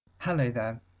Hello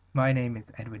there, my name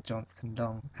is Edward Johnston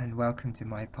Long, and welcome to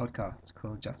my podcast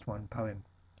called Just One Poem,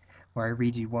 where I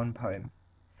read you one poem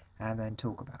and then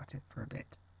talk about it for a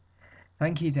bit.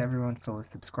 Thank you to everyone for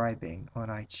subscribing on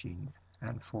iTunes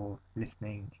and for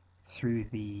listening through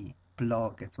the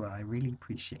blog as well. I really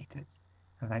appreciate it.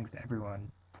 And thanks to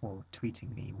everyone for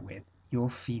tweeting me with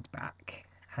your feedback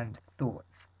and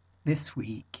thoughts. This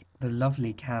week, the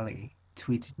lovely Callie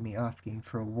tweeted me asking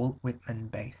for a Walt Whitman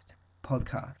based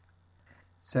podcast.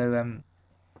 So I'm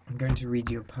going to read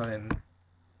you a poem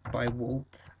by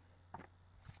Walt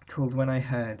called When I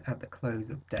Heard at the Close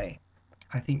of Day.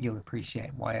 I think you'll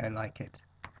appreciate why I like it,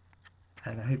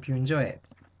 and I hope you enjoy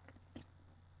it.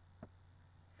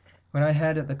 When I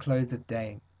heard at the close of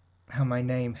day how my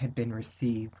name had been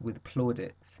received with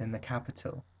plaudits in the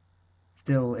capital,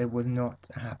 still it was not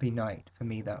a happy night for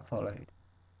me that followed.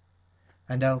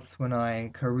 And else when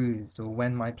I caroused or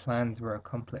when my plans were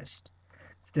accomplished,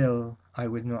 still I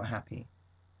was not happy.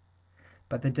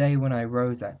 But the day when I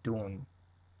rose at dawn,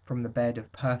 from the bed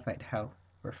of perfect health,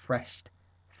 refreshed,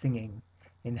 singing,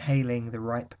 inhaling the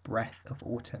ripe breath of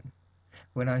autumn,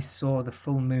 when I saw the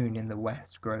full moon in the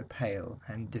west grow pale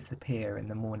and disappear in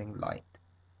the morning light,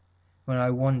 when I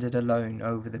wandered alone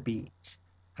over the beach,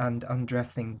 and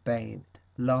undressing bathed,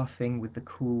 laughing with the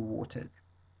cool waters,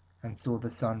 and saw the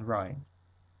sun rise,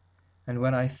 and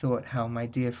when I thought how my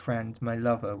dear friend, my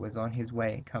lover, was on his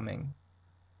way coming,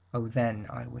 oh then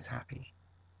I was happy.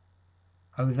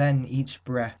 Oh then each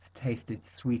breath tasted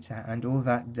sweeter, and all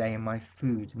that day my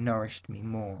food nourished me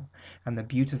more, and the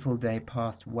beautiful day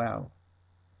passed well,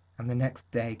 and the next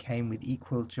day came with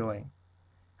equal joy,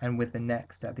 and with the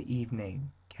next at the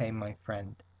evening came my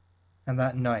friend. And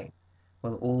that night,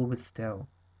 while all was still,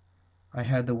 I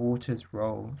heard the waters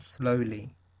roll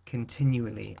slowly,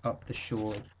 continually up the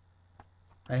shores.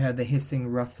 I heard the hissing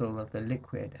rustle of the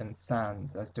liquid and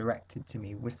sands as directed to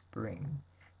me, whispering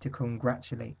to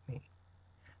congratulate me,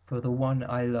 for the one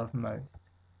I love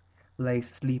most lay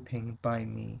sleeping by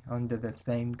me under the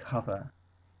same cover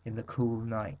in the cool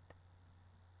night.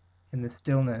 In the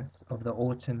stillness of the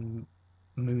autumn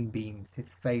moonbeams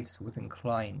his face was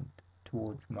inclined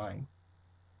towards mine,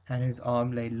 and his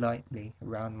arm lay lightly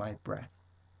around my breast,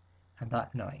 and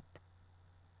that night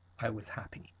I was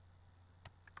happy.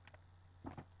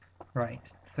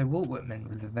 Right, so Walt Whitman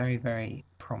was a very, very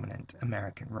prominent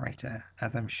American writer,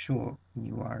 as I'm sure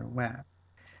you are aware.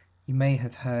 You may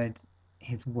have heard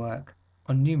his work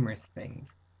on numerous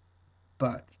things,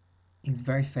 but he's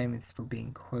very famous for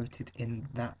being quoted in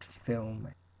that film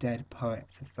Dead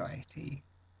Poets Society,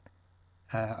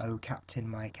 Oh Captain,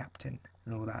 My Captain,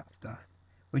 and all that stuff,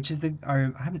 which is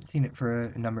I haven't seen it for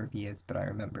a number of years, but I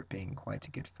remember it being quite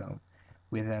a good film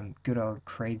with good old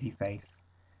crazy face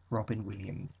Robin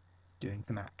Williams doing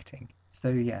some acting. So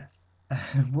yes,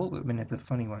 Walt Whitman is a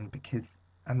funny one because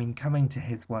I mean, coming to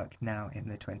his work now in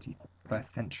the 21st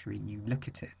century, you look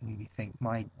at it and you think,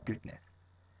 my goodness,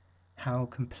 how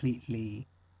completely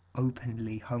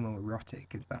openly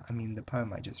homoerotic is that? I mean, the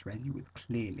poem I just read you was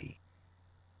clearly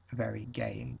very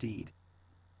gay indeed.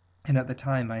 And at the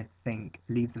time, I think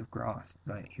Leaves of Grass,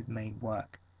 like his main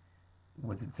work,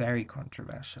 was very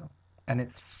controversial. And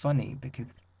it's funny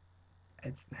because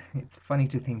it's funny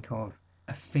to think of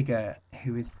a figure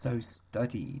who is so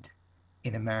studied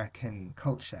in American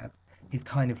culture. He's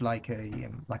kind of like a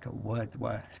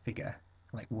Wordsworth figure,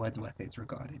 like Wordsworth is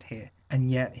regarded here, and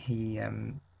yet he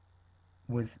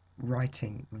was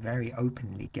writing very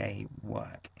openly gay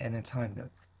work in a time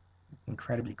that's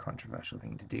incredibly controversial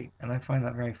thing to do. And I find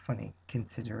that very funny,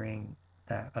 considering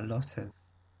that a lot of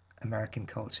American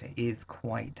culture is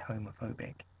quite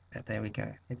homophobic. But there we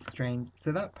go. It's strange.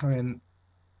 So that poem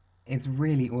is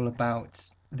really all about,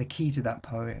 the key to that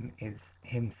poem is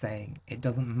him saying it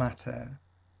doesn't matter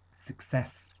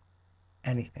success,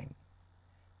 anything.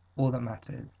 All that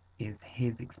matters is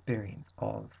his experience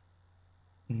of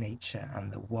nature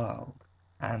and the world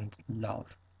and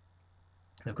love.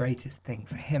 The greatest thing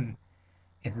for him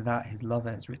is that his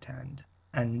lover has returned.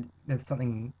 And there's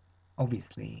something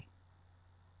obviously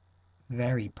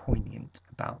very poignant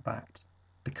about that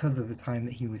because of the time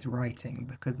that he was writing,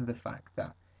 because of the fact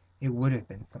that it would have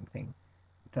been something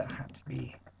that had to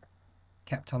be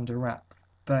kept under wraps.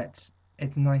 But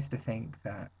it's nice to think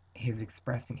that he's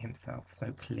expressing himself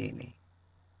so clearly,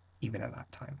 even at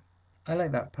that time. I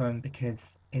like that poem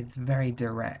because it's very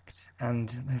direct, and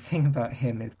the thing about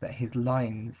him is that his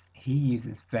lines, he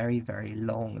uses very, very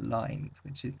long lines,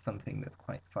 which is something that's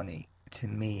quite funny to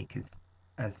me, because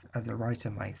as a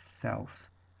writer myself,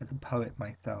 as a poet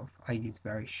myself, I use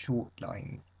very short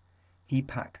lines. He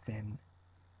packs in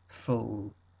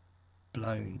full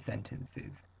blown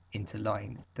sentences, into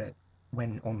lines that,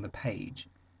 when on the page,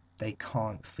 they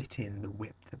can't fit in the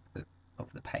width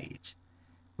of the page,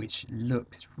 which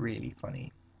looks really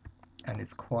funny and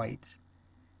it's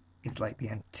like the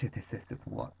antithesis of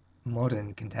what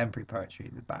modern contemporary poetry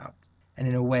is about. And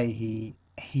in a way, he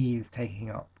was taking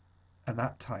up at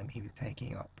that time he was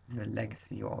taking up the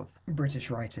legacy of British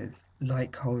writers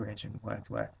like Coleridge and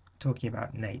Wordsworth, talking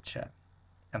about nature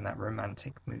and that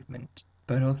romantic movement,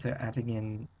 but also adding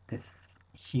in this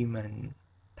human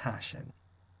passion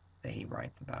that he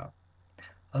writes about.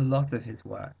 A lot of his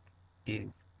work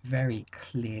is very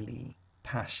clearly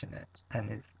passionate,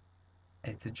 and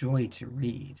it's a joy to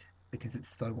read because it's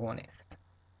so honest.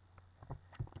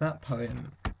 That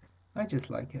poem, I just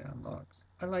like it a lot.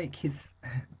 I like his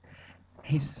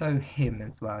he's so him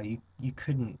as well. You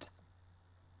couldn't.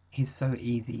 He's so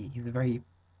easy. He's a very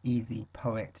easy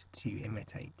poet to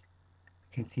imitate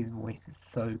because his voice is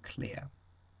so clear,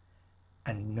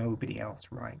 and nobody else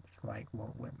writes like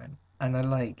Walt Whitman. And I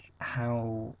like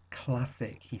how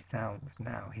classic he sounds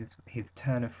now. His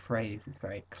turn of phrase is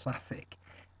very classic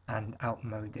and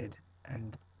outmoded,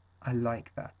 and I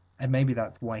like that. And maybe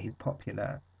that's why he's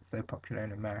so popular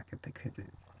in America, because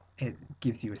it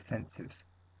gives you a sense of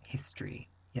history.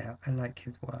 Yeah, I like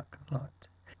his work a lot.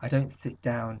 I don't sit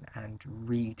down and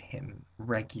read him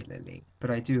regularly,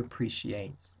 but I do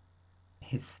appreciate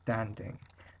his standing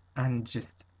and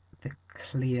just the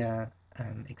clear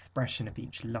expression of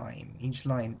each line. Each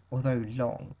line, although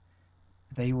long,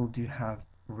 they all do have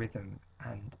rhythm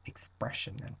and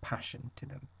expression and passion to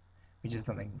them, which is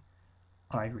something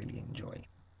I really enjoy.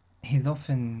 He's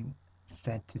often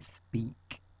said to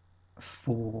speak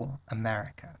for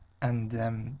America and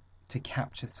to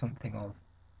capture something of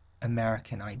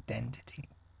American identity,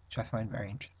 which I find very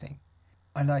interesting.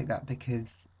 I like that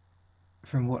because,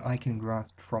 from what I can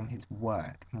grasp from his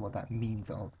work and what that means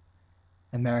of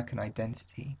American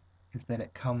identity, is that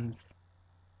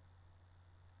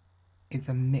it's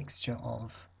a mixture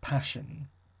of passion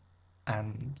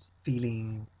and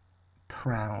feeling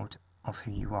proud of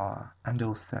who you are, and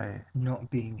also not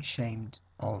being ashamed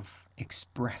of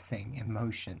expressing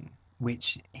emotion,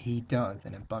 which he does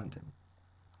in abundance.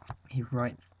 He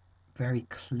writes very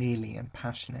clearly and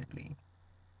passionately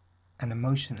and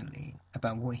emotionally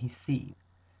about what he sees,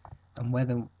 and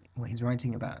whether what he's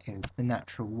writing about is the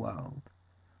natural world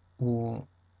or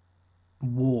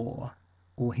war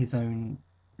or his own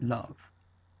love.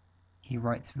 He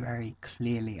writes very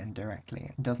clearly and directly.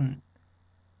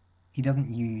 He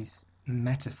doesn't use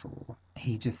metaphor.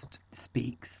 He just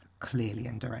speaks clearly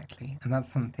and directly. And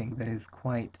that's something that is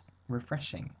quite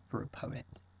refreshing for a poet.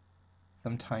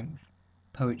 Sometimes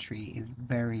poetry is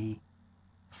very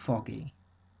foggy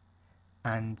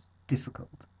and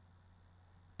difficult,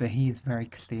 but he is very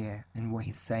clear in what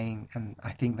he's saying, and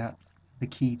I think that's the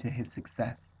key to his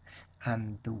success,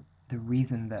 and the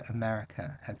reason that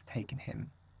America has taken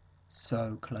him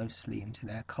so closely into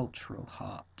their cultural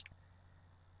heart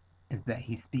is that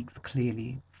he speaks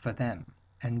clearly for them,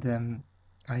 and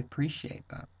I appreciate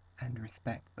that and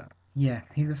respect that.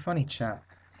 Yes, he's a funny chap.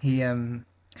 He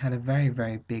had a very,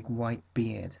 very big white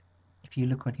beard. If you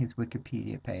look on his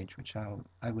Wikipedia page, which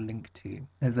I will link to,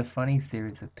 there's a funny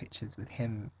series of pictures with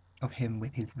him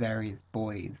with his various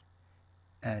boys,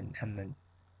 and then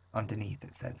underneath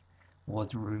it says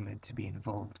was rumored to be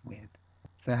involved with.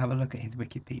 So have a look at his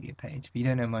Wikipedia page. If you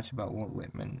don't know much about Walt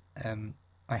Whitman,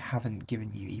 I haven't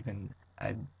given you even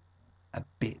a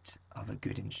bit of a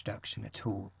good introduction at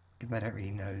all, because I don't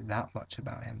really know that much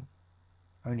about him,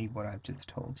 only what I've just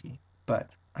told you.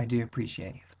 But I do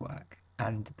appreciate his work,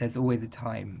 and there's always a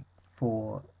time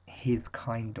for his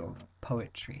kind of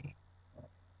poetry,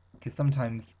 because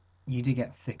sometimes you do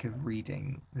get sick of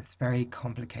reading this very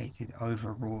complicated,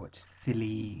 overwrought,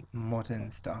 silly, modern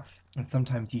stuff, and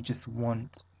sometimes you just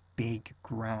want big,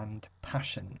 grand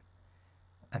passion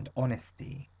and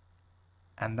honesty,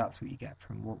 and that's what you get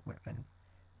from Walt Whitman.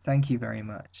 Thank you very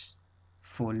much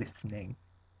for listening.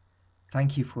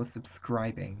 Thank you for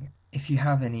subscribing. If you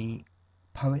have any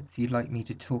poets you'd like me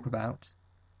to talk about,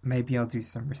 maybe I'll do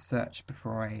some research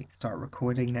before I start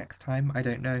recording next time. I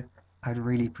don't know. I'd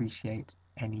really appreciate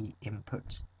any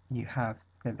input you have.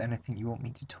 If there's anything you want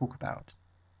me to talk about,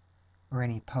 or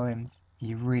any poems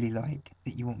you really like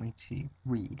that you want me to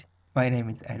read. My name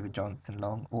is Edward Johnson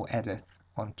Long, or Edis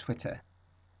on Twitter.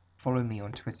 Follow me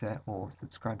on Twitter or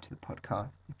subscribe to the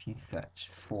podcast if you search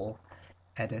for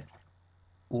Edis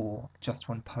or Just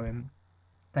One Poem.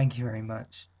 Thank you very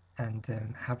much,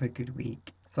 and have a good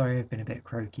week. Sorry I've been a bit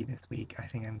croaky this week. I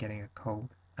think I'm getting a cold.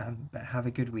 But have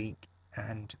a good week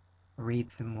and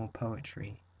read some more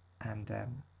poetry, and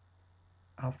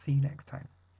I'll see you next time.